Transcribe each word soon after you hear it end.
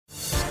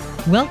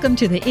Welcome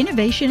to the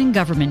Innovation in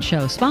Government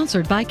Show,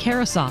 sponsored by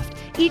Carasoft.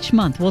 Each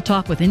month, we'll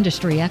talk with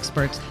industry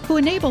experts who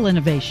enable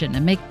innovation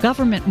and make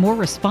government more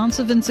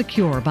responsive and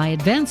secure by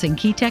advancing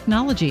key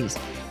technologies.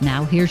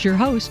 Now, here's your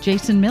host,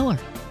 Jason Miller.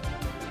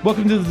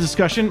 Welcome to the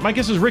discussion. My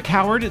guest is Rick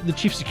Howard, the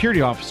Chief Security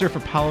Officer for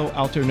Palo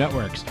Alto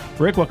Networks.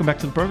 Rick, welcome back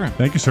to the program.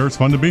 Thank you, sir. It's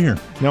fun to be here.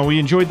 Now, we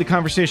enjoyed the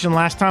conversation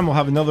last time. We'll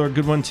have another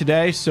good one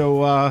today,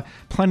 so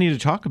plenty to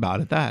talk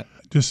about at that.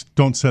 Just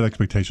don't set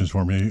expectations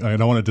for me. I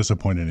don't want to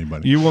disappoint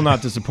anybody. You will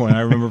not disappoint.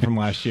 I remember from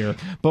last year.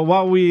 But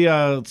while we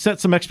set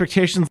some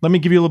expectations, let me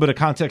give you a little bit of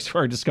context for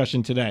our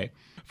discussion today.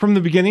 From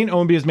the beginning,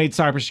 OMB has made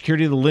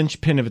cybersecurity the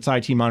linchpin of its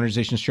IT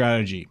modernization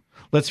strategy.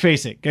 Let's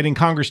face it, getting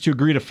Congress to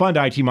agree to fund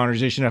IT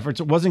modernization efforts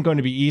wasn't going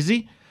to be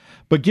easy.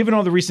 But given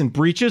all the recent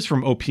breaches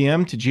from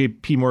OPM to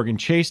JP Morgan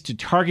Chase to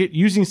Target,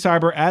 using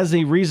cyber as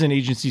a reason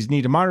agencies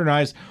need to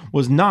modernize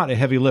was not a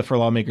heavy lift for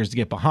lawmakers to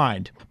get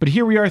behind. But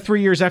here we are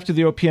 3 years after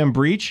the OPM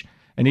breach,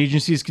 and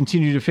agencies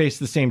continue to face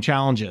the same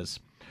challenges.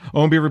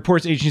 OMB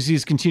reports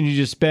agencies continue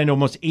to spend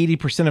almost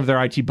 80% of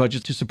their IT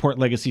budgets to support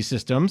legacy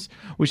systems,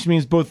 which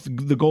means both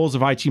the goals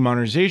of IT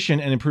modernization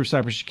and improved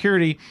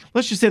cybersecurity,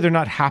 let's just say they're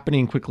not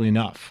happening quickly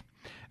enough.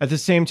 At the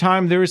same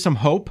time, there is some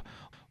hope.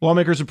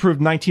 Lawmakers approved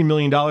 $19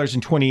 million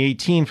in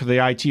 2018 for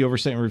the IT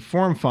Oversight and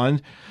Reform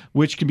Fund,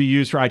 which can be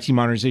used for IT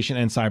modernization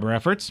and cyber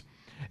efforts.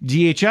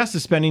 DHS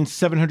is spending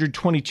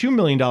 $722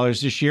 million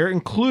this year,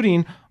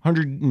 including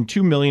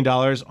 $102 million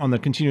on the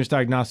Continuous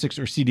Diagnostics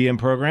or CDM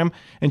program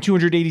and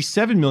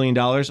 $287 million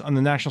on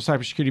the National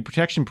Cybersecurity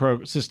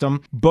Protection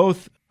System,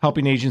 both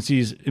helping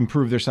agencies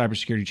improve their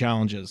cybersecurity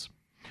challenges.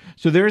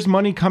 So there's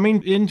money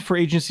coming in for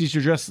agencies to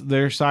address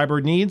their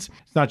cyber needs.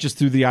 It's not just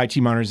through the IT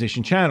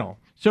modernization channel.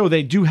 So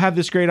they do have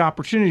this great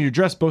opportunity to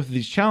address both of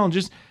these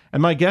challenges,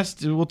 and my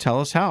guest will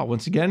tell us how.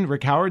 Once again,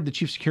 Rick Howard, the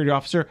Chief Security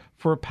Officer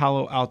for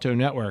Palo Alto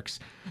Networks.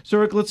 So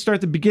Rick, let's start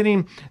at the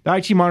beginning. The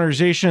IT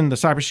modernization, the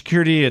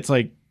cybersecurity, it's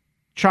like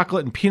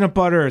chocolate and peanut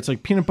butter. It's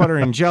like peanut butter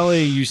and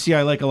jelly. You see,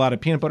 I like a lot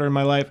of peanut butter in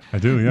my life. I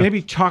do, yeah.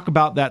 Maybe talk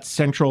about that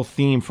central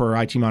theme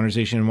for IT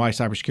modernization and why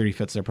cybersecurity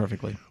fits there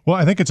perfectly. Well,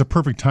 I think it's a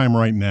perfect time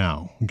right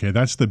now. Okay,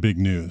 that's the big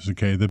news.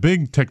 Okay, the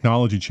big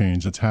technology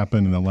change that's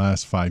happened in the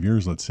last 5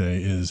 years, let's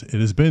say, is it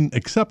has been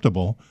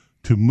acceptable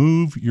to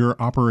move your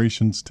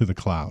operations to the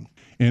cloud.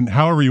 And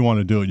however you want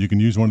to do it, you can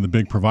use one of the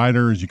big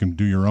providers, you can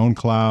do your own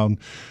cloud,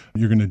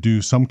 you're going to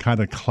do some kind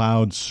of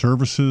cloud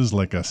services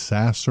like a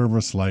SaaS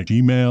service like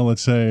Gmail,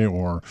 let's say,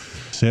 or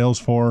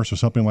Salesforce or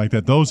something like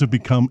that. Those have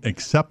become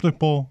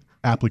acceptable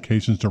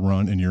applications to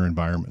run in your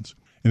environments.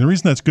 And the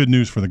reason that's good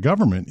news for the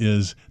government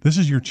is this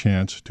is your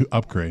chance to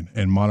upgrade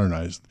and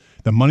modernize.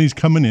 The money's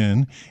coming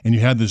in, and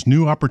you have this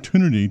new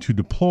opportunity to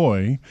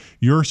deploy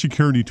your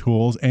security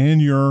tools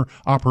and your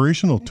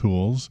operational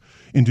tools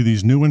into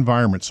these new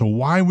environments. So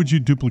why would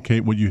you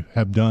duplicate what you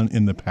have done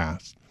in the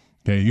past?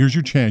 Okay, here's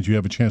your chance. You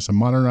have a chance to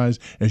modernize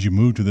as you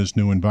move to this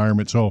new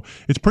environment. So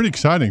it's pretty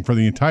exciting for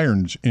the entire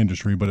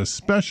industry, but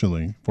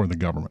especially for the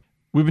government.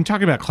 We've been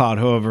talking about cloud,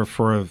 however,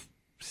 for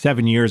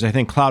 7 years. I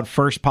think cloud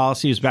first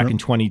policy is back in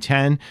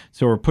 2010.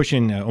 So we're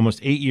pushing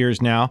almost 8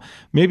 years now.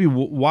 Maybe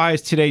why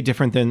is today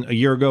different than a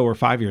year ago or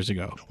 5 years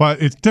ago? Well,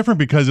 it's different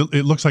because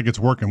it looks like it's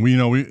working.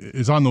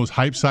 It's on those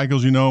hype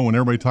cycles, when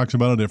everybody talks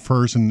about it at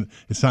first and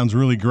it sounds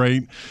really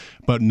great,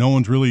 but no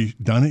one's really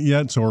done it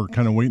yet. So we're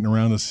kind of waiting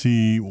around to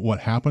see what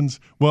happens.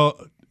 Well,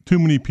 too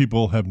many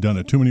people have done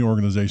it. Too many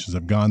organizations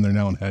have gone there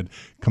now and had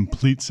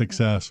complete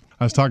success.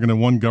 I was talking to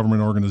one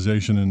government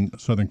organization in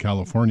Southern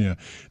California.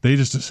 They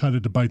just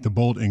decided to bite the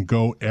bullet and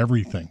go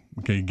everything.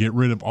 Okay, get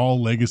rid of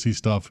all legacy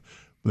stuff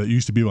that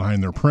used to be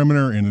behind their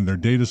perimeter and in their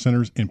data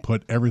centers and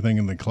put everything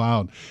in the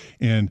cloud.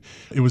 And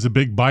it was a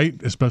big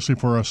bite, especially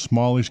for a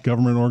smallish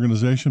government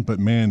organization, but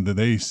man, do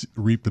they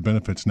reap the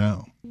benefits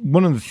now.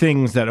 One of the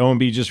things that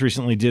OMB just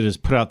recently did is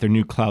put out their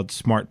new Cloud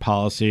Smart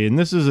policy. And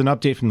this is an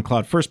update from the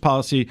Cloud First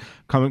policy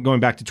going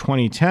back to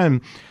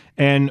 2010.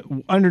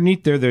 And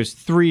underneath there's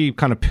three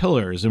kind of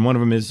pillars, and one of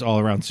them is all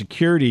around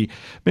security.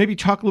 Maybe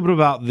talk a little bit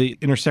about the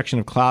intersection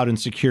of cloud and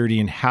security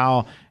and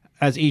how,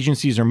 as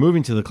agencies are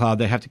moving to the cloud,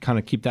 they have to kind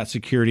of keep that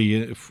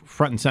security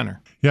front and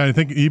center. Yeah, I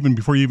think even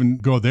before you even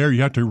go there,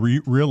 you have to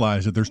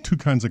realize that there's two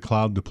kinds of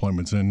cloud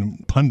deployments.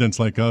 And pundits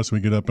like us, we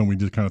get up and we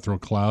just kind of throw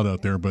cloud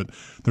out there. But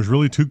there's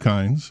really two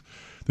kinds.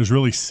 There's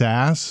really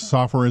SaaS,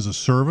 software as a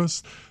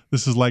service.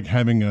 This is like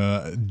having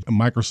a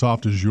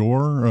Microsoft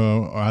Azure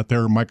out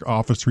there,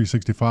 Office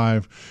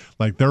 365.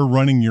 Like they're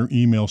running your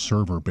email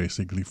server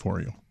basically for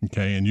you,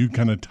 okay? And you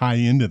kind of tie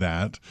into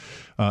that,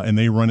 and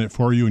they run it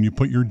for you, and you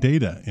put your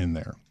data in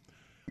there.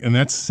 And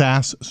that's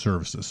SaaS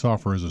services,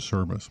 software as a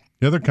service.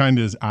 The other kind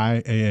is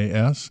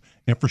IaaS,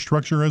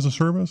 infrastructure as a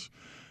service.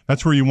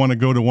 That's where you want to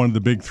go to one of the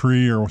big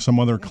three or some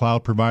other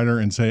cloud provider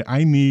and say,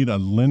 I need a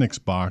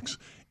Linux box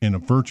in a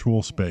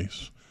virtual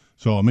space.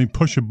 So let me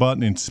push a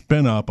button and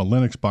spin up a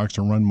Linux box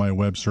to run my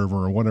web server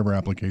or whatever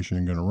application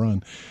you're going to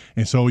run.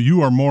 And so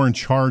you are more in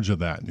charge of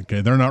that.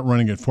 Okay, they're not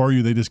running it for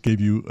you. They just gave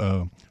you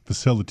a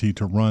facility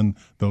to run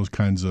those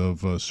kinds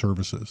of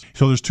services.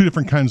 So there's two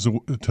different kinds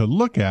to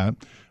look at,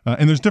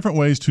 and there's different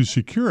ways to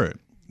secure it.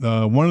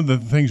 one of the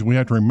things we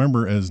have to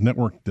remember as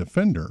network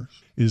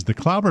defenders is the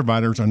cloud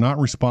providers are not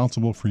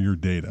responsible for your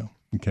data.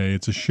 Okay,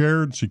 it's a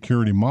shared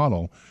security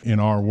model in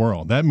our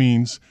world. That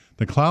means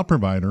the cloud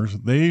providers,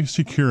 they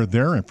secure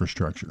their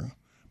infrastructure,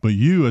 but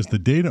you as the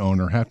data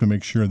owner have to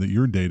make sure that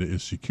your data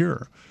is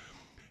secure.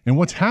 And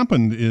what's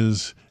happened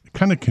is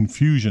kind of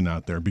confusion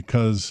out there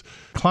because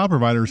cloud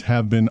providers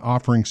have been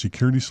offering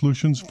security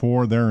solutions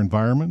for their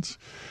environments,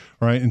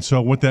 right? And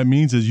so what that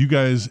means is you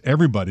guys,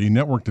 everybody,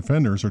 network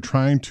defenders, are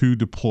trying to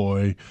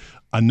deploy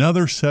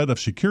another set of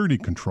security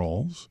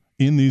controls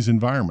in these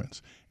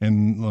environments.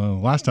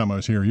 And last time I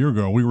was here a year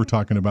ago, we were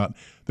talking about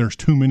there's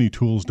too many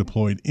tools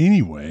deployed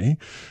anyway,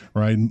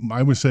 right?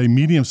 I would say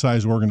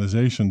medium-sized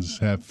organizations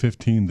have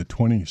 15 to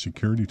 20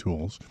 security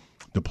tools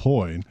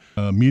deployed.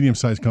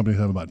 Medium-sized companies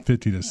have about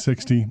 50 to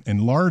 60,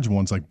 and large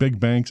ones like big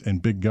banks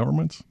and big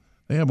governments,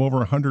 they have over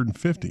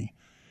 150.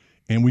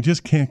 And we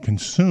just can't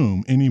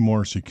consume any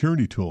more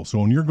security tools. So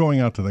when you're going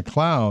out to the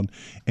cloud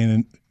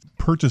and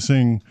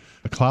purchasing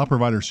a cloud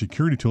provider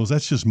security tools,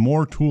 that's just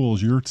more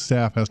tools your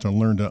staff has to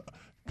learn to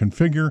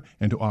configure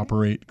and to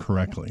operate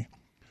correctly.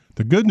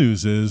 The good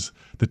news is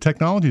the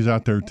technologies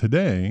out there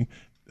today,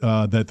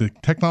 that the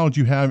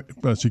technology you have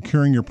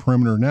securing your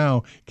perimeter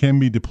now can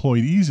be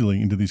deployed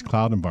easily into these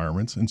cloud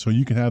environments. And so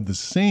you can have the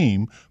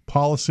same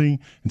policy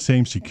and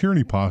same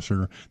security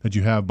posture that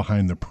you have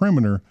behind the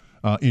perimeter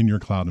in your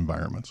cloud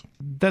environments.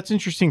 That's an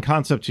interesting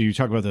concept. You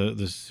talk about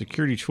the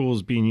security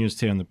tools being used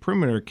today on the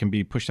perimeter can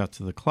be pushed out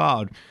to the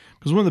cloud.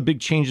 Because one of the big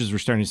changes we're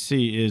starting to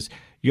see is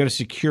you got to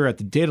secure at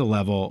the data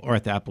level or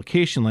at the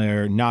application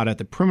layer, not at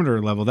the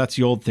perimeter level. That's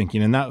the old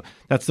thinking. And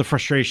that's the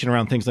frustration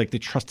around things like the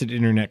trusted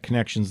internet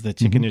connections, the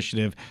TIC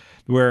initiative,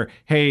 where,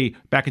 hey,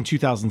 back in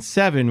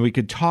 2007, we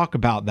could talk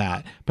about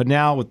that. But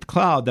now with the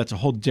cloud, that's a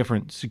whole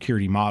different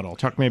security model.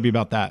 Talk maybe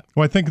about that.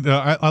 Well, I think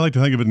I like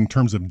to think of it in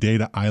terms of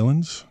data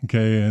islands.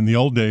 Okay. In the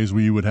old days,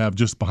 we would have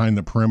just behind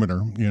the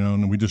perimeter,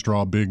 and we just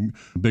draw a big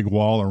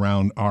wall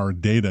around our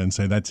data and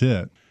say that's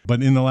it.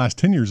 But in the last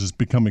 10 years, it's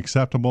become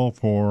acceptable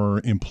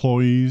for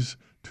employees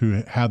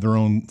to have their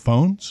own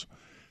phones,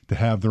 to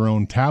have their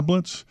own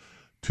tablets,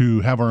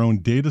 to have our own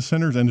data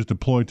centers, and to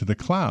deploy to the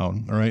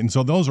cloud. All right. And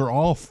so those are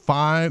all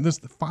there's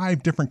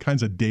 5 different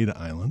kinds of data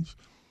islands.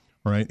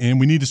 All right. And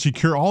we need to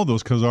secure all of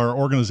those because our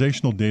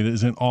organizational data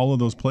is in all of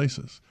those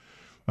places.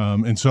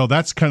 And so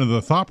that's kind of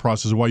the thought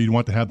process of why you'd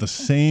want to have the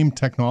same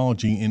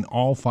technology on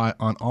all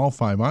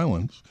 5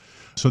 islands,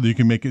 so that you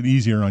can make it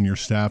easier on your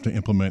staff to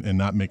implement and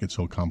not make it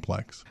so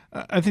complex.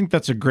 I think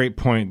that's a great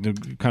point, to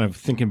kind of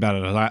thinking about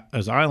it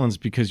as islands,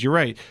 because you're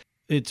right.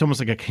 It's almost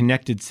like a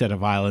connected set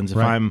of islands. If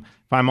I'm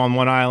on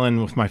one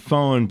island with my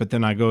phone, but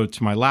then I go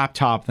to my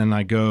laptop, then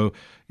I go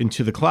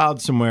into the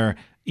cloud somewhere,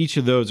 each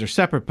of those are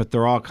separate, but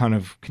they're all kind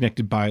of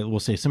connected by, we'll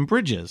say, some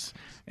bridges.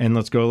 And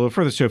let's go a little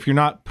further. So if you're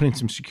not putting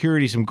some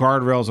security, some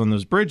guardrails on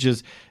those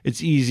bridges,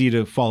 it's easy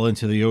to fall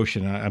into the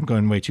ocean. I'm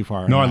going way too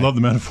far. No, I love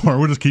the metaphor.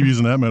 We'll just keep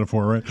using that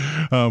metaphor,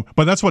 right?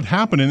 But that's what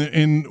happened.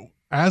 And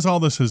as all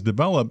this has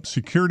developed,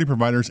 security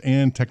providers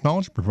and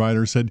technology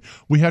providers said,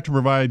 we have to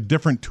provide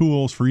different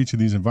tools for each of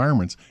these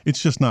environments.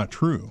 It's just not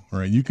true,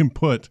 right? You can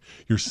put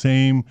your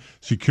same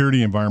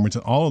security environments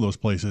in all of those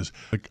places.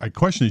 The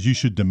question is, you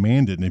should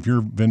demand it. And if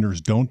your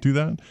vendors don't do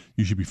that,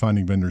 you should be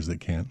finding vendors that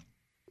can.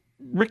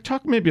 Rick,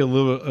 talk maybe a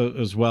little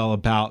as well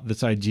about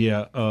this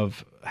idea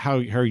of how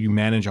you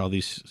manage all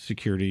these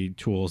security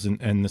tools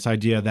and this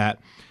idea that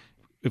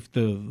if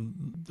the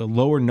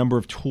lower number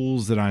of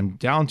tools that I'm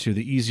down to,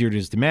 the easier it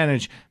is to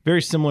manage.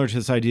 Very similar to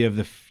this idea of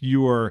the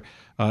fewer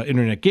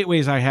internet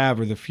gateways I have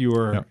or the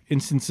fewer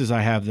instances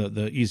I have,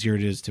 the easier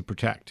it is to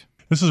protect.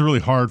 This is really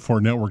hard for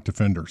network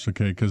defenders,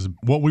 okay, because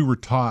what we were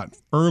taught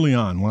early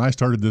on, when I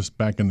started this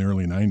back in the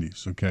early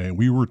 90s, okay,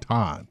 we were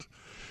taught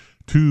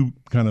 2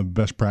 kind of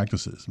best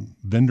practices: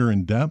 vendor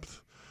in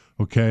depth,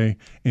 okay,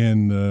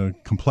 and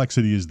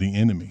complexity is the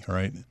enemy, all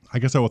right? I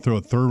guess I will throw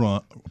a third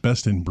one,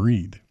 best in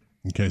breed.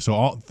 Okay, so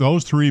all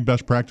those 3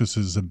 best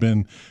practices have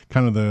been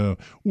kind of the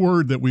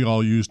word that we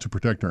all use to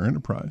protect our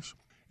enterprise.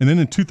 And then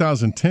in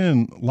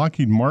 2010,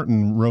 Lockheed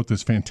Martin wrote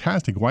this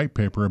fantastic white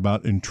paper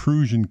about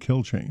intrusion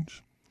kill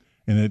chains.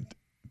 And it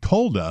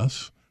told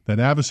us that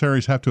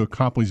adversaries have to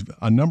accomplish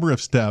a number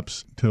of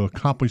steps to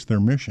accomplish their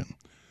mission.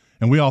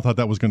 And we all thought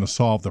that was going to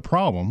solve the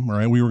problem,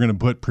 right? We were going to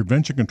put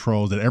prevention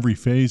controls at every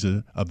phase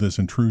of this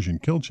intrusion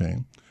kill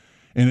chain.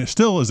 And it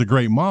still is a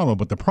great model,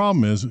 but the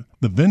problem is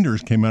the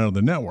vendors came out of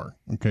the network.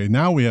 Okay,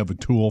 now we have a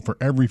tool for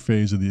every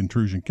phase of the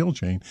intrusion kill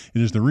chain.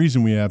 It is the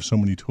reason we have so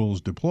many tools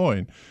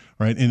deployed,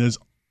 right? And it's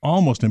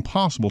almost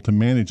impossible to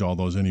manage all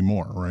those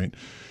anymore, right?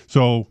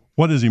 So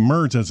what has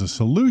emerged as a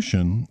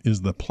solution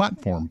is the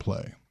platform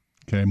play.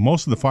 Okay,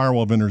 most of the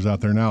firewall vendors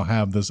out there now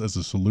have this as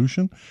a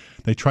solution.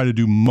 They try to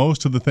do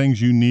most of the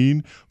things you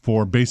need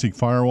for basic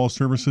firewall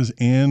services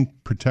and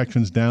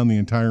protections down the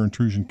entire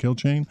intrusion kill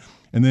chain.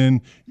 And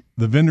then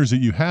the vendors that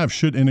you have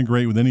should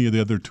integrate with any of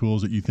the other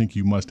tools that you think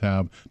you must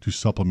have to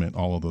supplement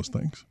all of those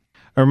things.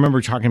 I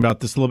remember talking about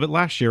this a little bit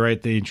last year,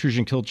 right? The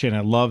intrusion kill chain.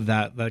 I love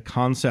that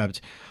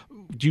concept.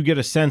 do you get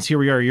a sense, here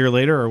we are a year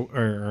later,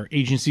 are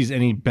agencies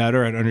any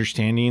better at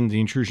understanding the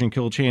intrusion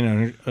kill chain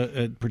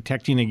and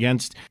protecting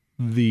against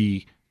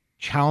the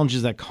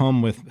challenges that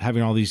come with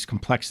having all these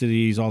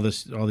complexities, all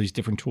these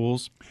different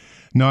tools?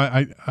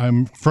 No,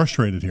 I'm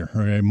frustrated here.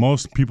 Okay?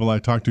 Most people I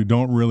talk to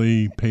don't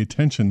really pay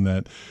attention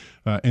that.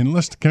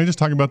 Can I just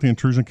talk about the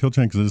intrusion kill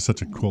chain, because it is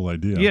such a cool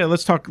idea? Yeah,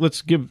 let's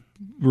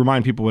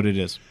remind people what it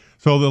is.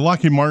 So the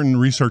Lockheed Martin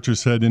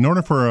researchers said in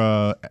order for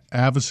an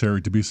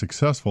adversary to be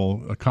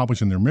successful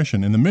accomplishing their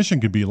mission, and the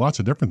mission could be lots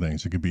of different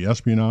things. It could be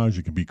espionage,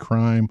 it could be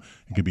crime,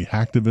 it could be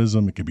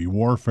hacktivism, it could be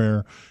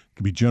warfare, it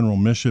could be general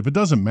mischief. It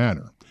doesn't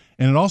matter.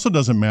 And it also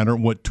doesn't matter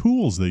what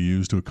tools they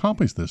use to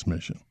accomplish this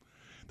mission.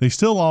 They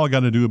still all got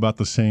to do about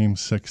the same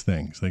 6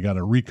 things. They got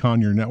to recon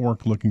your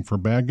network looking for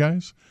bad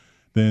guys.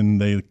 Then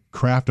they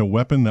craft a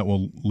weapon that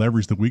will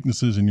leverage the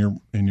weaknesses in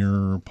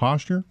your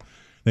posture.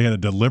 They got to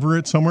deliver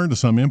it somewhere to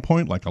some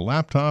endpoint, like a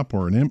laptop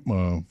or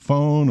a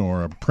phone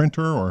or a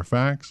printer or a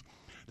fax.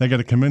 They got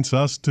to convince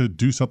us to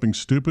do something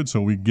stupid,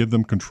 so we give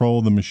them control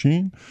of the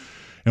machine.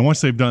 And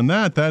once they've done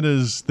that,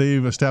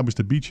 they've established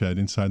a beachhead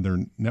inside their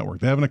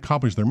network. They haven't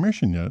accomplished their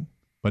mission yet,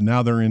 but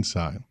now they're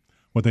inside.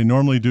 What they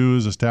normally do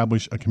is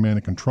establish a command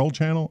and control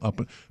channel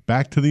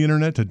back to the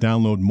internet to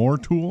download more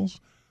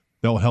tools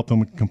that will help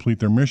them complete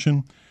their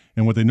mission.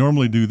 And what they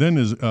normally do then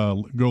is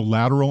go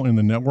lateral in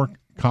the network,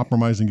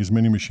 compromising as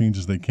many machines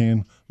as they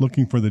can,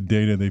 looking for the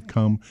data they've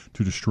come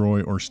to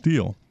destroy or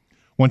steal.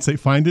 Once they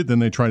find it, then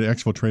they try to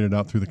exfiltrate it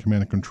out through the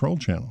command and control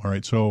channel. All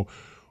right, so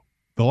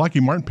the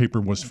Lockheed Martin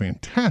paper was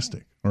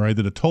fantastic, all right,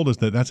 that it told us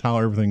that that's how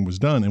everything was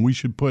done, and we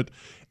should put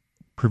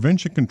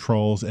prevention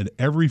controls at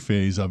every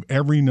phase of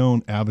every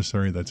known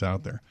adversary that's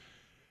out there.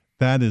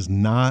 That is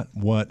not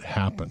what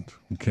happened,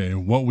 okay?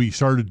 What we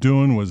started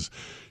doing was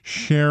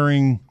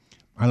sharing,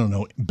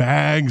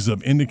 bags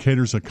of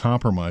indicators of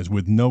compromise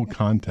with no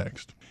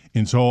context.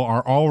 And so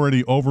our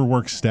already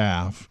overworked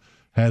staff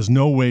has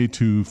no way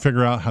to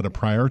figure out how to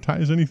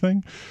prioritize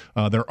anything.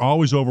 They're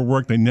always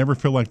overworked. They never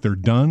feel like they're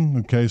done,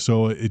 okay?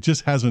 So it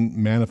just hasn't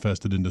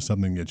manifested into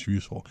something that's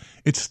useful.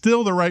 It's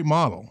still the right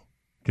model,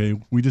 okay?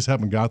 We just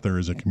haven't got there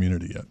as a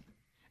community yet.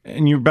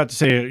 And you're about to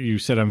say, you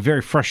said, I'm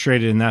very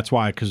frustrated, and that's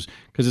why, because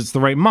it's the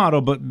right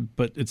model,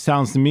 but it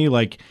sounds to me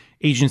like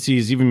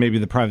agencies, even maybe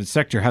the private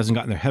sector, hasn't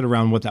gotten their head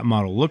around what that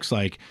model looks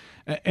like.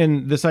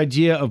 And this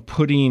idea of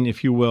putting,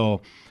 if you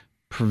will,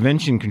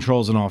 prevention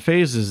controls in all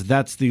phases,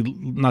 that's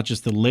not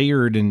just the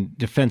layered and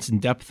defense in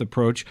depth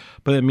approach,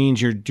 but it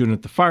means you're doing it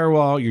at the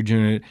firewall, you're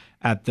doing it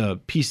at the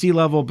PC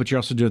level, but you're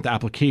also doing it at the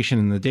application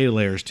and the data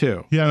layers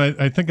too. Yeah,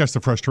 and I think that's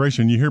the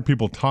frustration. You hear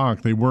people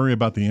talk, they worry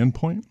about the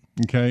endpoint,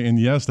 okay? And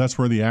yes, that's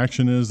where the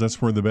action is,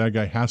 that's where the bad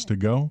guy has to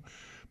go.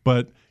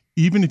 But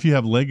even if you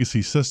have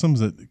legacy systems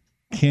that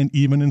can't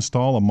even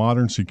install a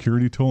modern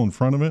security tool in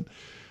front of it,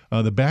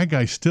 the bad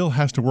guy still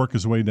has to work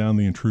his way down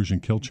the intrusion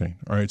kill chain.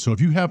 All right, so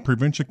if you have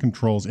prevention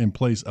controls in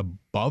place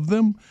above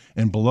them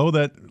and below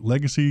that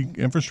legacy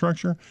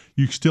infrastructure,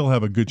 you still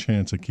have a good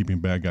chance of keeping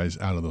bad guys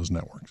out of those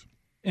networks.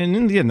 And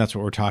in the end, that's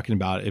what we're talking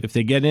about. If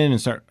they get in and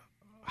start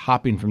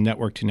hopping from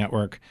network to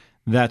network,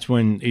 that's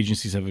when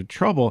agencies have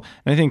trouble.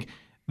 And I think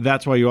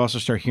that's why you also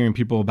start hearing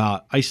people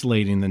about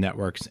isolating the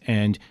networks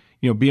and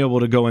be able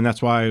to go, and that's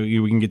why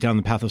we can get down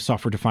the path of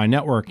software-defined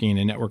networking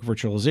and network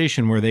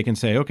virtualization, where they can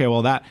say, okay,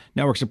 well, that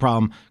network's a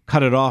problem,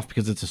 cut it off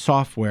because it's a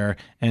software,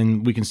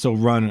 and we can still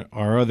run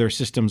our other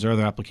systems or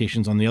other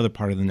applications on the other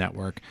part of the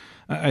network.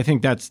 I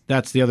think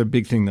that's the other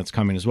big thing that's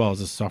coming as well, is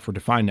this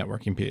software-defined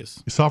networking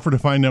piece.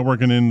 Software-defined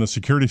networking, in the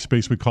security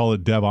space, we call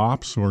it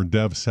DevOps or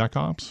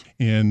DevSecOps,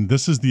 and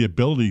this is the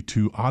ability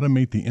to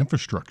automate the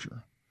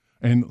infrastructure.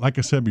 And like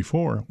I said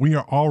before, we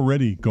are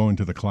already going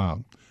to the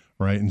cloud.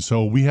 Right. And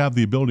so we have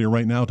the ability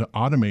right now to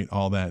automate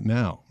all that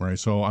now. Right.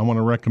 So I want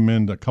to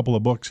recommend a couple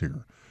of books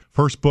here.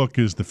 First book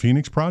is The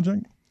Phoenix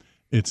Project.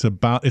 It's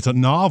a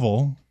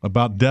novel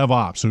about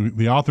DevOps. So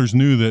the authors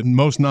knew that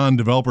most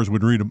non-developers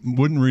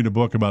wouldn't read a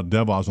book about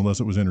DevOps unless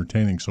it was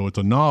entertaining. So it's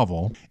a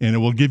novel, and it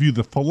will give you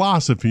the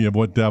philosophy of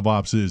what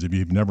DevOps is if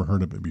you've never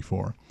heard of it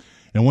before.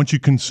 And once you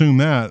consume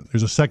that,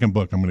 there's a second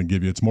book I'm going to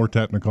give you. It's more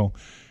technical.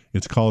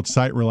 It's called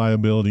Site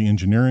Reliability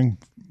Engineering,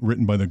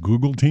 written by the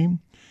Google team.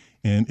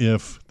 And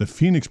if the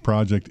Phoenix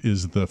Project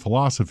is the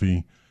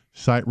philosophy,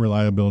 Site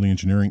Reliability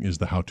Engineering is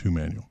the how-to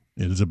manual.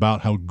 It is about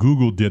how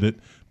Google did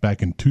it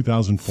back in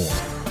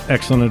 2004.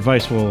 Excellent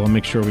advice. We'll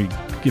make sure we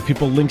give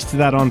people links to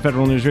that on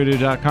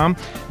federalnewsradio.com.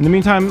 In the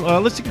meantime,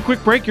 let's take a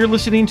quick break. You're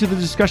listening to the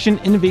discussion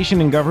Innovation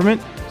in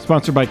Government,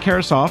 sponsored by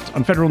Carasoft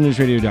on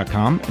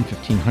federalnewsradio.com and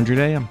 1500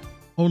 AM.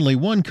 Only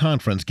one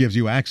conference gives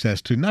you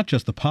access to not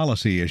just the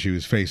policy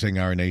issues facing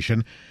our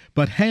nation,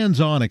 but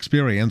hands-on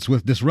experience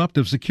with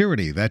disruptive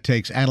security that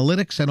takes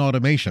analytics and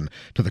automation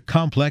to the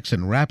complex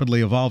and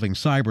rapidly evolving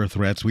cyber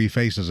threats we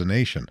face as a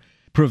nation.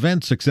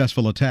 Prevent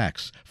successful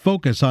attacks.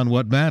 Focus on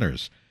what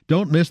matters.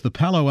 Don't miss the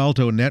Palo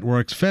Alto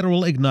Network's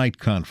Federal Ignite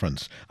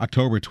Conference,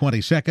 October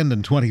 22nd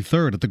and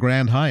 23rd at the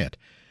Grand Hyatt.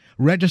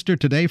 Register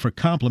today for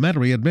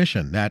complimentary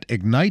admission at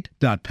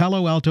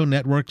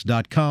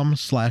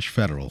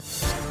ignite.paloaltonetworks.com/federal.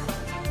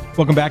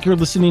 Welcome back. You're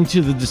listening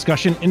to the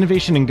discussion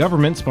Innovation in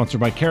Government,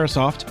 sponsored by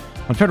Carasoft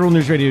on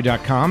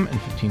federalnewsradio.com and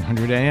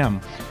 1500 AM.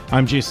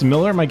 I'm Jason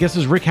Miller. My guest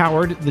is Rick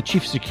Howard, the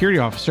Chief Security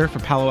Officer for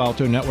Palo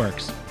Alto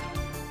Networks.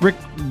 Rick,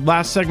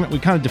 last segment, we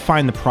kind of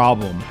defined the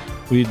problem.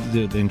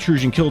 The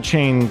intrusion kill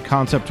chain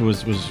concept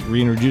was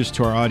reintroduced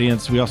to our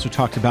audience. We also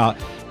talked about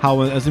how,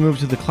 as they move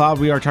to the cloud,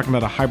 we are talking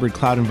about a hybrid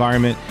cloud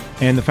environment.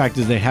 And the fact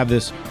is they have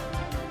this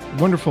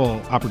wonderful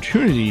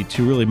opportunity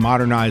to really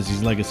modernize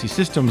these legacy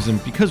systems.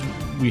 And because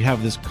we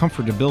have this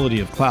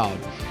comfortability of cloud.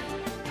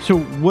 So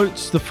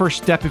what's the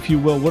first step, if you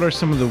will? What are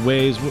some of the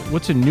ways,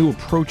 what's a new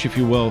approach, if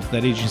you will,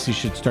 that agencies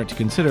should start to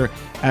consider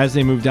as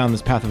they move down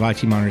this path of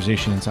IT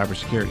modernization and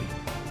cybersecurity?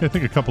 I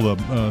think a couple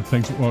of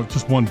things. Well,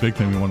 just one big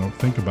thing we want to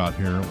think about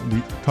here.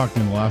 We talked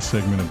in the last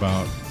segment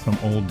about some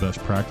old best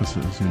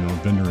practices,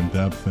 vendor in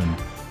depth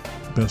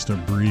and best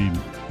of breed.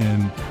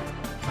 And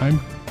I'm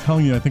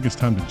telling you, I think it's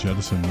time to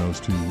jettison those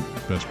two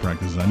best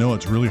practices. I know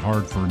it's really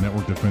hard for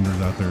network defenders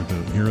out there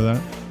to hear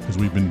that because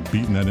we've been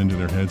beating that into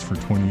their heads for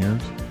 20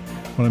 years.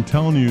 But I'm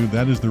telling you,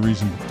 that is the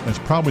reason, that's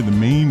probably the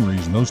main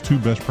reason. Those two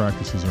best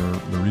practices are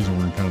the reason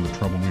we're in kind of the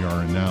trouble we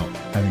are in now,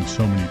 having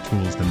so many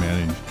tools to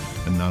manage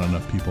and not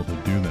enough people to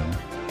do them.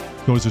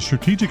 So as a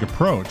strategic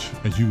approach,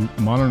 as you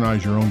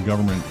modernize your own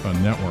government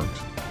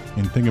networks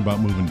and think about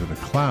moving to the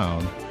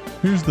cloud,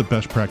 here's the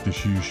best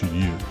practice you should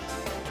use.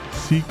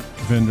 Seek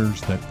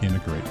vendors that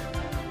integrate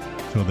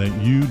so that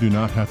you do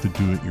not have to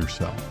do it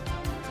yourself.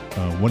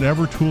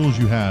 Whatever tools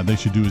you have, they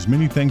should do as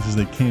many things as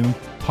they can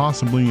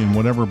possibly in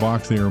whatever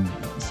box they are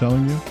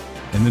selling you.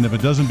 And then if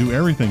it doesn't do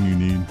everything you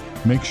need,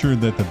 make sure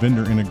that the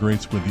vendor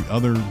integrates with the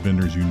other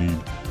vendors you need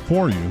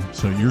for you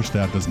so your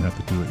staff doesn't have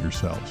to do it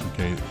yourselves,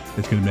 okay?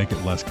 It's going to make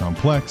it less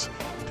complex,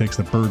 it takes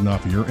the burden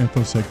off of your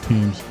InfoSec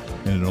teams,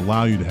 and it'll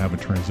allow you to have a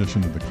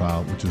transition to the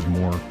cloud, which is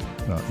more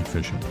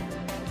efficient.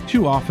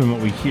 Too often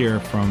what we hear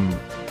from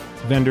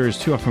vendors,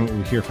 too often what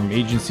we hear from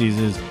agencies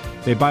is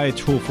they buy a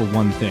tool for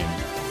one thing,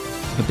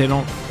 but they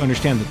don't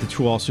understand that the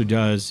tool also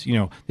does,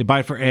 they buy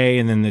it for A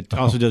and then it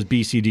also does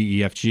B, C, D,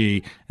 E, F,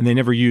 G, and they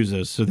never use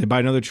those. So they buy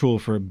another tool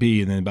for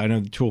B and then buy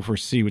another tool for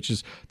C, which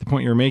is the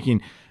point you're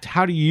making.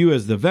 How do you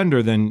as the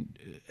vendor then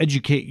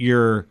educate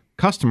your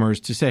customers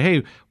to say,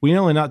 hey, we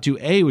not only not do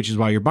A, which is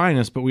why you're buying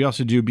us, but we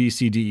also do B,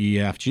 C, D, E,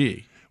 F,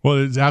 G? Well,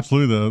 it's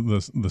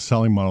absolutely the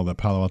selling model that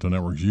Palo Alto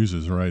Networks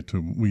uses, right?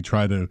 We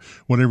try to,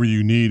 whatever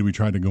you need, we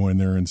try to go in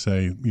there and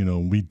say,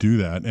 we do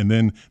that. And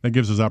then that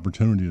gives us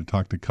opportunity to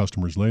talk to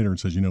customers later and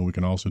says, we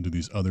can also do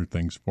these other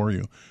things for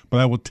you. But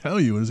I will tell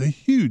you, it is a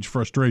huge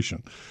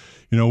frustration.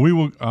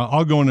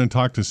 I'll go in and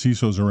talk to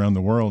CISOs around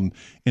the world,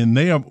 and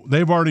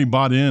they've already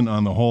bought in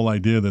on the whole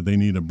idea that they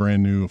need a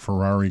brand new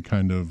Ferrari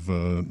kind of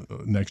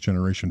next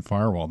generation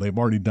firewall. They've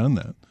already done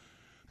that.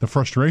 The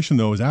frustration,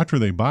 though, is after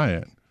they buy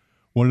it,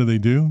 what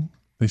do?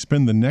 They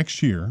spend the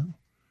next year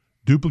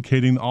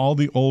duplicating all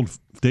the old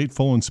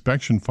stateful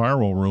inspection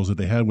firewall rules that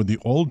they had with the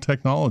old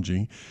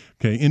technology,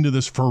 okay, into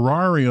this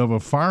Ferrari of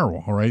a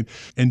firewall, right?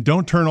 And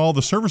don't turn all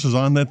the services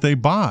on that they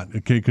bought,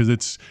 okay,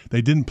 because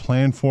they didn't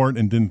plan for it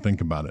and didn't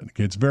think about it.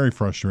 Okay, it's very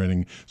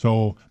frustrating.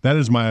 So that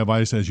is my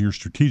advice as your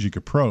strategic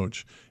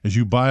approach. As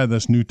you buy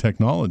this new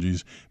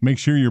technologies, make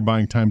sure you're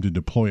buying time to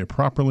deploy it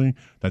properly.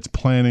 That's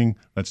planning,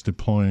 that's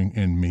deploying,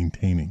 and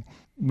maintaining.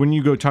 When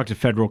you go talk to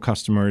federal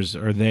customers,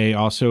 are they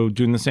also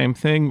doing the same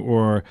thing,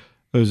 or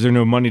is there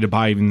no money to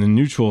buy even the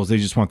new tools? They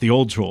just want the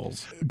old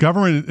tools.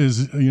 Government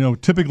is,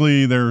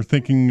 typically their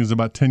thinking is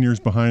about 10 years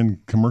behind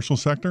commercial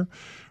sector,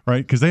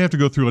 right? Because they have to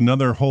go through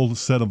another whole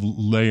set of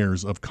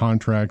layers of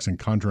contracts and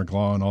contract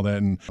law and all that.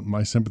 And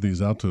my sympathy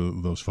is out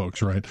to those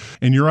folks, right?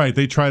 And you're right.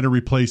 They try to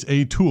replace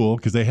a tool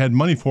because they had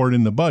money for it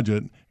in the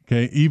budget.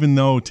 Okay, even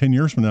though 10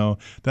 years from now,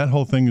 that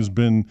whole thing has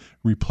been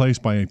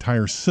replaced by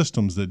entire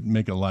systems that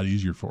make it a lot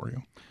easier for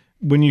you.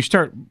 When you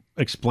start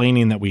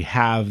explaining that we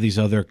have these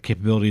other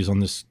capabilities on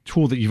this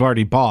tool that you've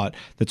already bought,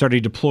 that's already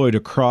deployed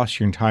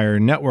across your entire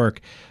network,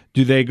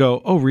 do they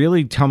go, oh,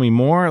 really? Tell me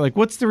more? Like,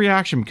 what's the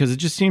reaction? Because it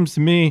just seems to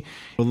me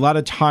a lot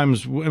of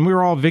times, and we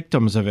were all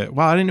victims of it.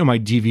 Wow, I didn't know my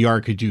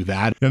DVR could do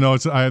that.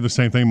 I have the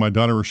same thing. My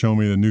daughter was showing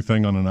me the new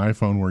thing on an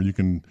iPhone where you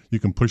can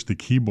push the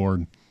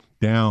keyboard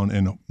down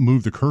and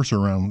move the cursor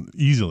around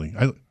easily.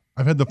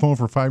 I've had the phone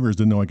for 5 years,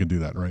 didn't know I could do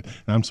that, right?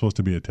 And I'm supposed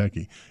to be a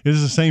techie. It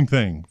is the same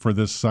thing for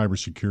this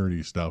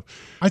cybersecurity stuff.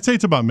 I'd say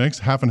it's about mixed,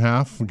 half and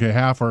half. Okay,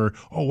 half are,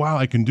 oh, wow,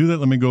 I can do that.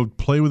 Let me go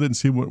play with it and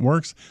see what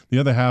works. The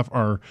other half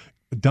are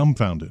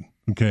dumbfounded.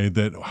 Okay,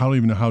 that I don't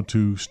even know how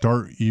to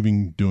start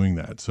even doing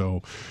that.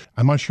 So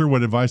I'm not sure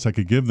what advice I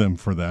could give them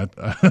for that.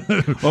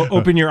 Well,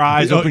 open your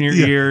eyes, open your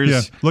ears.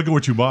 Yeah, look at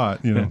what you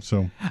bought,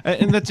 so.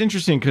 And that's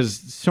interesting because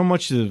so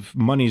much of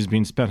money is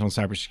being spent on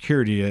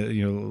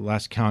cybersecurity.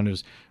 Last count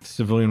is the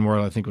civilian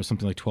world, I think, was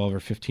something like $12 or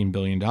 $15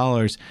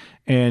 billion.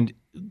 And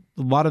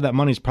a lot of that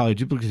money is probably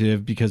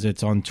duplicative because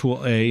it's on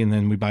tool A and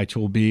then we buy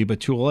tool B, but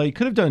tool A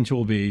could have done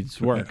tool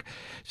B's work. Okay.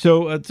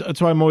 So that's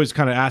why I'm always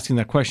kind of asking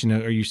that question.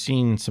 Are you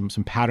seeing some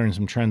patterns,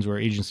 some trends where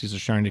agencies are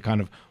starting to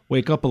kind of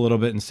wake up a little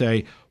bit and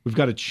say, we've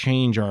got to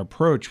change our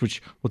approach, which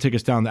will take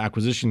us down the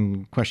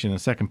acquisition question in a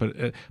second.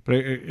 But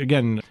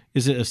again,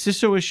 is it a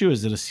CISO issue?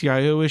 Is it a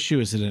CIO issue?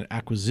 Is it an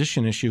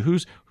acquisition issue?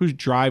 Who's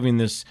driving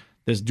this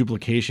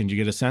duplication? Do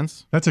you get a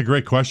sense? That's a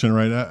great question,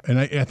 right? And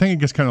I think it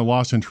gets kind of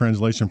lost in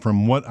translation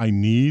from what I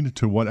need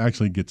to what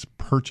actually gets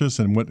purchased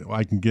and what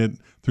I can get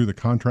through the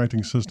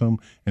contracting system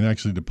and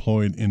actually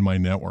deployed in my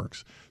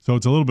networks. So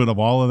it's a little bit of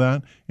all of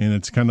that, and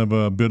it's kind of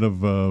a bit of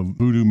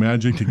voodoo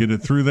magic to get it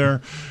through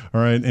there,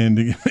 all right,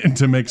 and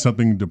to make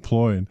something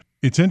deployed.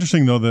 It's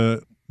interesting, though,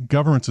 the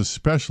governments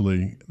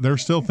especially, they're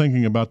still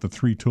thinking about the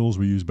 3 tools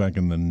we used back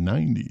in the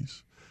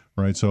 90s.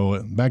 Right.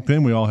 So back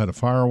then we all had a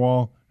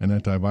firewall, an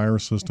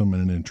antivirus system,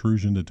 and an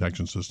intrusion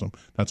detection system.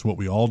 That's what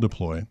we all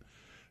deployed.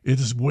 It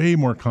is way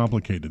more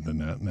complicated than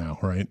that now,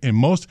 right?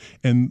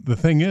 And the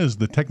thing is,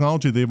 the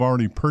technology they've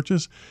already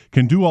purchased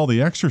can do all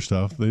the extra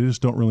stuff. They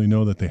just don't really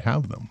know that they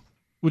have them.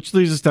 Which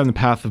leads us down the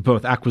path of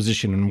both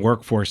acquisition and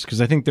workforce,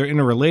 because I think they're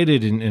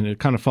interrelated and it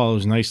kind of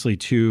follows nicely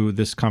to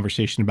this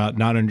conversation about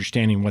not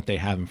understanding what they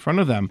have in front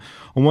of them.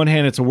 On one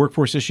hand, it's a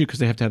workforce issue because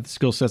they have to have the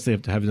skill sets, they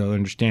have to have the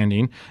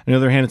understanding. On the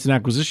other hand, it's an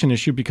acquisition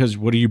issue because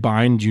what are you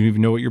buying? Do you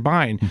even know what you're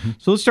buying? Mm-hmm.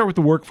 So let's start with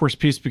the workforce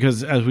piece,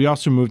 because as we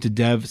also move to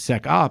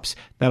DevSecOps,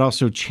 that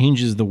also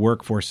changes the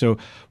workforce. So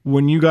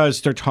when you guys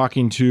start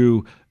talking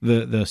to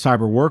the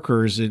cyber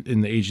workers in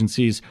the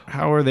agencies,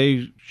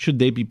 should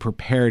they be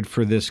prepared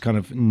for this kind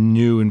of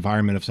new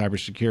environment of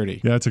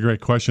cybersecurity? Yeah, that's a great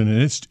question, and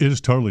it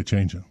is totally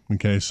changing.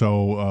 Okay,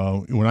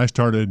 so when I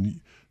started,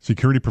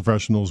 security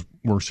professionals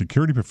were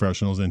security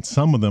professionals, and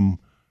some of them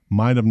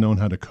might have known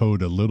how to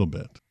code a little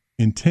bit.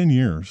 In 10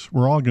 years,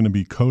 we're all going to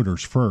be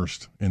coders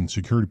first and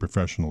security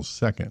professionals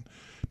second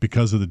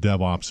because of the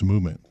DevOps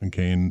movement.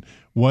 Okay, and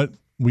what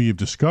we have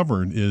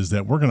discovered is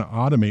that we're going to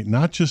automate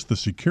not just the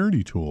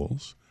security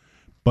tools,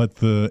 but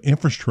the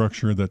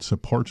infrastructure that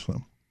supports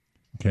them.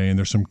 Okay, and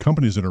there's some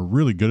companies that are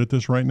really good at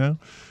this right now.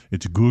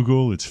 It's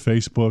Google, it's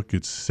Facebook,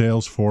 it's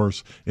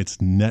Salesforce, it's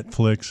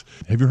Netflix.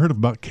 Have you heard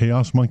about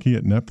Chaos Monkey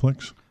at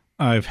Netflix?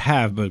 I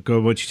have, but why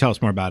don't you tell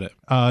us more about it?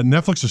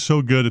 Netflix is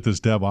so good at this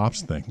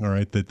DevOps thing, all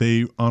right, that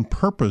they on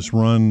purpose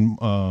run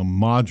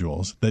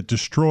modules that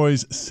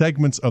destroys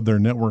segments of their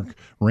network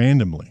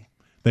randomly.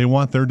 They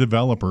want their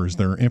developers,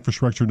 their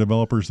infrastructure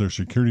developers, their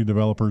security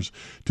developers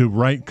to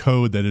write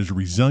code that is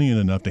resilient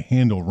enough to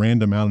handle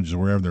random outages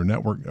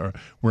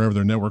wherever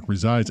their network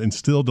resides and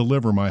still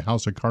deliver my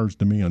house of cards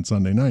to me on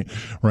Sunday night,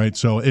 right?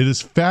 So it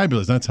is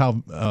fabulous. That's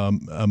how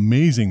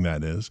amazing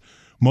that is.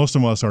 Most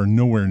of us are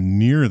nowhere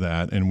near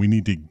that, and we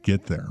need to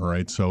get there,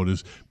 right? So it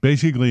is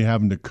basically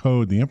having to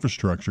code the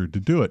infrastructure to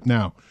do it.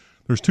 Now,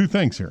 there's 2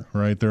 things here,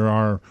 right?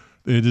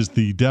 It is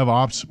the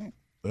DevOps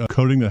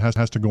coding that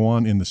has to go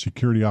on in the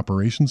security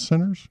operations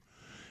centers.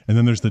 And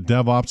then there's the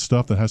DevOps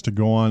stuff that has to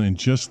go on in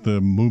just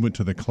the movement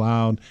to the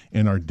cloud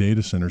and our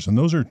data centers. And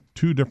those are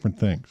 2 different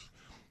things.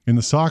 In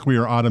the SOC, we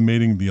are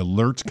automating the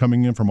alerts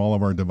coming in from all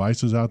of our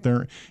devices out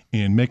there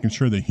and making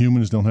sure that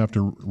humans don't have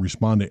to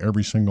respond to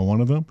every single one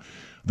of them.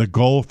 The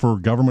goal for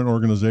government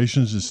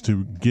organizations is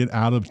to get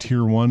out of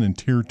Tier 1 and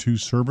Tier 2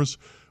 service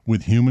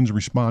with humans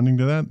responding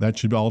to that. That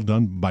should be all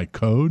done by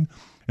code.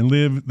 And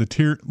leave the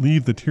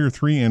Tier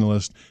 3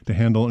 analyst to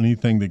handle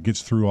anything that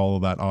gets through all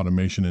of that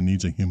automation and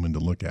needs a human to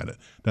look at it.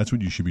 That's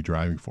what you should be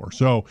driving for.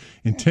 So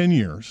in 10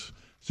 years,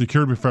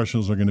 security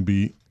professionals are going to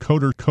be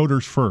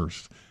coders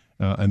first,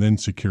 and then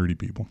security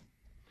people.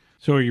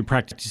 So are you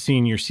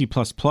practicing your C++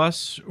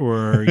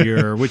 or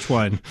your which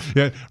one?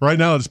 Yeah, right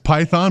now it's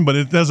Python, but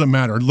it doesn't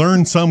matter.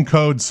 Learn some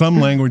code,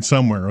 some language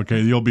somewhere, okay?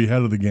 You'll be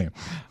ahead of the game.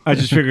 I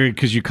just figured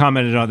because you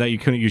commented on that you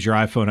couldn't use your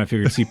iPhone, I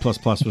figured C++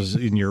 was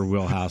in your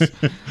wheelhouse.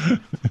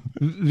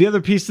 The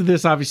other piece of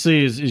this,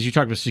 obviously, is you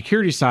talk about the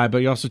security side, but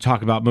you also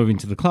talk about moving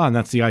to the cloud, and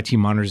that's the IT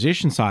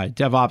modernization side.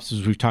 DevOps,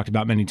 as we've talked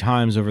about many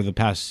times over the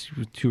past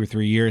 2 or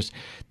 3 years,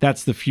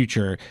 that's the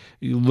future.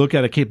 You look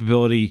at a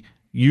capability,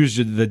 use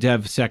the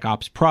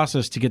DevSecOps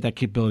process to get that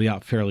capability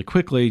out fairly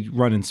quickly,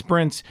 run in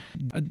sprints.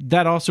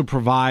 That also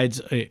provides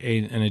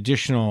an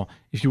additional,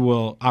 if you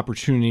will,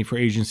 opportunity for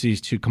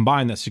agencies to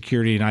combine that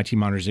security and IT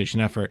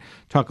modernization effort.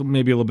 Talk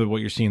maybe a little bit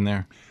what you're seeing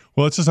there.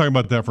 Well, let's just talk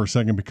about that for a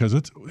second, because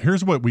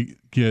here's what we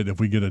get if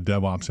we get a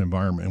DevOps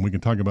environment, and we can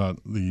talk about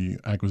the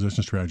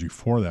acquisition strategy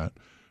for that,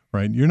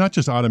 right? You're not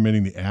just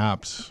automating the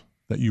apps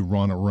that you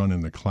run in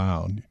the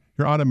cloud.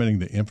 You're automating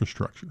the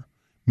infrastructure.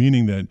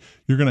 Meaning that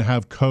you're going to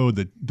have code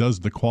that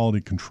does the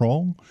quality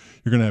control.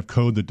 You're going to have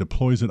code that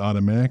deploys it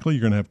automatically.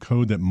 You're going to have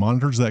code that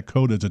monitors that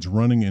code as it's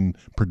running in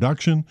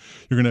production.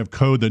 You're going to have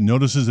code that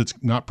notices it's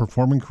not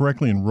performing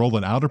correctly and roll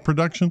it out of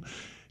production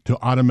to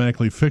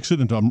automatically fix it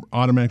and to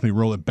automatically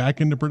roll it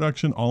back into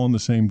production all in the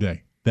same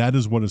day. That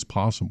is what is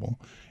possible.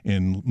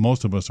 And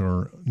most of us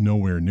are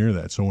nowhere near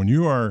that. So when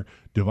you are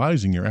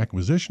devising your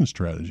acquisition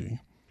strategy,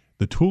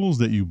 the tools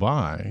that you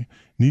buy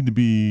need to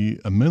be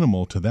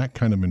minimal to that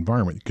kind of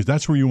environment, because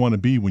that's where you want to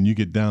be when you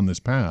get down this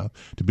path,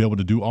 to be able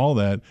to do all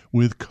that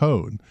with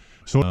code.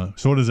 So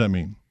what does that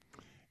mean?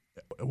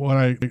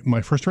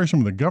 My frustration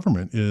with the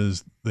government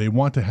is they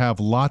want to have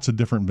lots of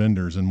different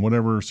vendors in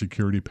whatever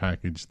security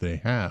package they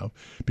have,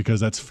 because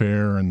that's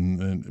fair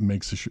and it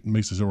makes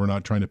it so we're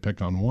not trying to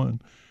pick on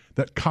one.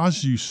 That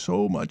causes you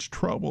so much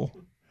trouble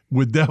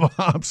with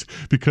DevOps,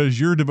 because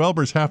your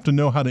developers have to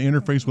know how to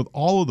interface with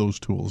all of those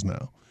tools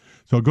now.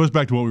 So it goes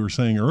back to what we were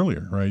saying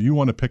earlier, right? You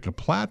want to pick a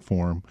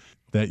platform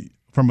that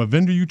from a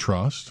vendor you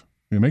trust.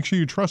 Make sure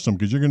you trust them,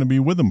 because you're going to be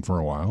with them for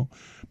a while.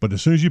 But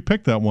as soon as you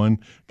pick that one,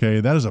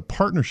 okay, that is a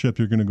partnership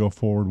you're going to go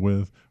forward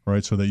with,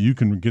 right, so that you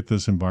can get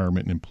this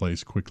environment in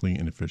place quickly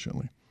and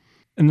efficiently.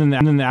 And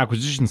then the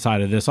acquisition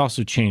side of this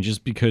also changes,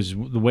 because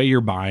the way you're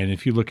buying,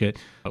 if you look at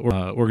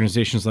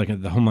organizations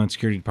like the Homeland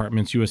Security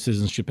Department's U.S.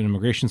 Citizenship and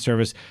Immigration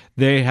Service,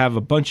 they have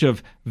a bunch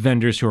of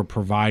vendors who are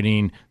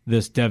providing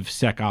this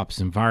DevSecOps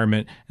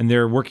environment, and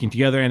they're working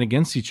together and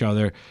against each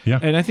other. Yeah.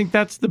 And I think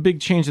that's the big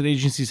change that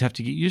agencies have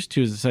to get used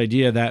to, is this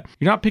idea that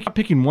you're not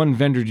picking one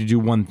vendor to do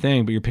one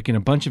thing, but you're picking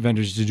a bunch of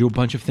vendors to do a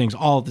bunch of things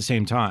all at the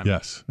same time.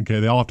 Yes. Okay.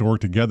 They all have to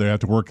work together. They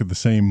have to work at the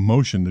same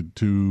motion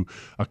to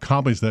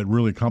accomplish that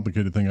really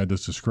complicated thing I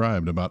just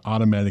described about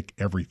automatic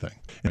everything.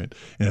 Right?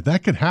 And if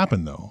that could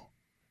happen, though,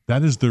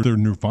 that is their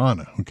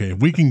nirvana. Okay, if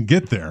we can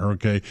get there,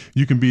 okay,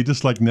 you can be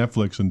just like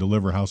Netflix and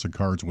deliver House of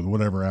Cards with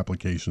whatever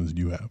applications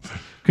you have.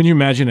 Can you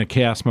imagine a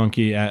chaos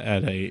monkey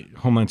at a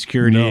Homeland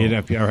Security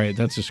and FBI? All right,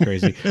 that's just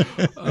crazy.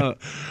 But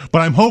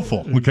I'm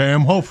hopeful. Okay,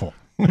 I'm hopeful.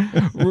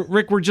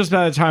 Rick, we're just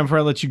about out of time before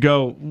I let you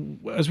go.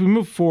 As we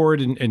move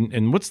forward,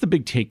 and what's the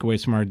big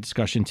takeaways from our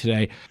discussion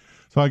today?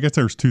 So I guess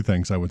there's two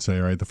things I would say,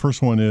 right? The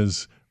first one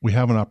is we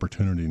have an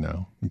opportunity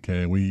now,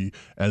 okay?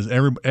 As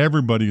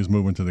everybody is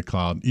moving to the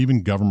cloud,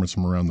 even governments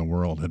from around the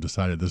world have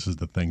decided this is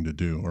the thing to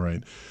do, all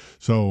right?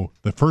 So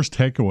the first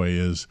takeaway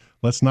is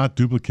let's not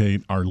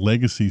duplicate our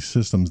legacy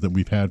systems that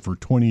we've had for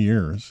 20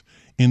 years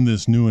in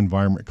this new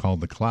environment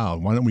called the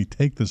cloud. Why don't we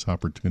take this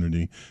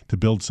opportunity to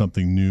build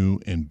something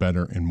new and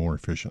better and more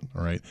efficient,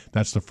 all right?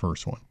 That's the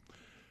first one.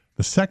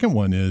 The second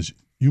one is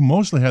you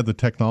mostly have the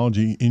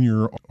technology in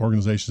your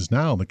organizations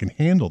now that can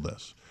handle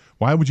this.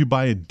 Why would you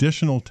buy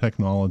additional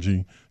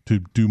technology to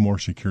do more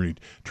security?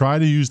 Try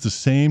to use the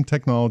same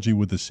technology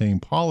with the same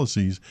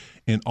policies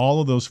in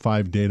all of those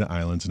 5 data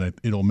islands, and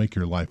it'll make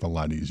your life a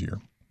lot easier.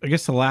 I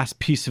guess the last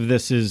piece of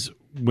this is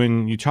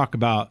when you talk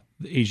about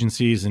the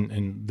agencies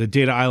and the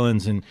data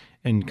islands and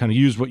kind of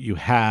use what you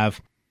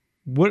have,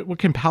 what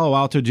can Palo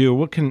Alto do?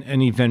 What can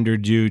any vendor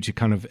do to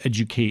kind of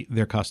educate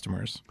their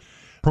customers?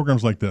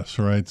 Programs like this,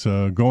 right?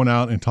 Going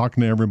out and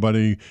talking to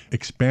everybody,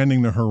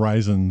 expanding the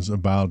horizons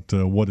about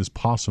what is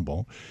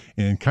possible,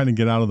 and kind of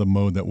get out of the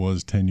mode that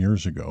was 10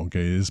 years ago. Okay,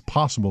 it is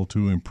possible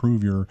to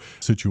improve your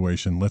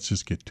situation. Let's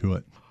just get to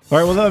it. All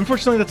right, well,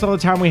 unfortunately, that's all the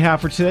time we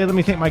have for today. Let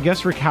me thank my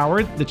guest, Rick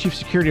Howard, the Chief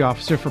Security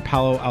Officer for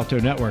Palo Alto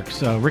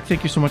Networks. Rick,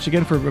 thank you so much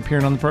again for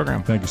appearing on the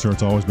program. Thank you, sir.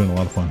 It's always been a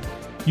lot of fun.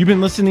 You've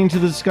been listening to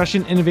the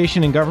discussion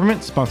Innovation in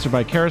Government, sponsored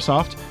by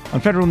Carahsoft on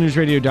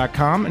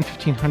federalnewsradio.com and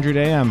 1500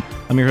 AM.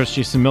 I'm your host,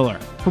 Jason Miller.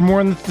 For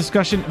more on this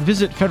discussion,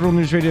 visit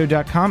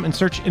federalnewsradio.com and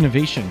search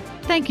innovation.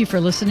 Thank you for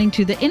listening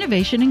to the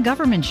Innovation in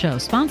Government Show,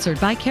 sponsored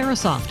by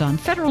Carahsoft on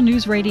Federal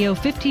News Radio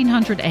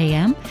 1500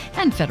 AM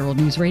and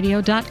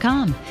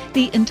federalnewsradio.com.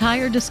 The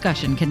entire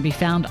discussion can be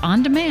found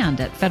on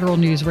demand at Federal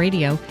News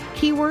Radio,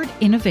 keyword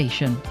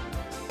innovation.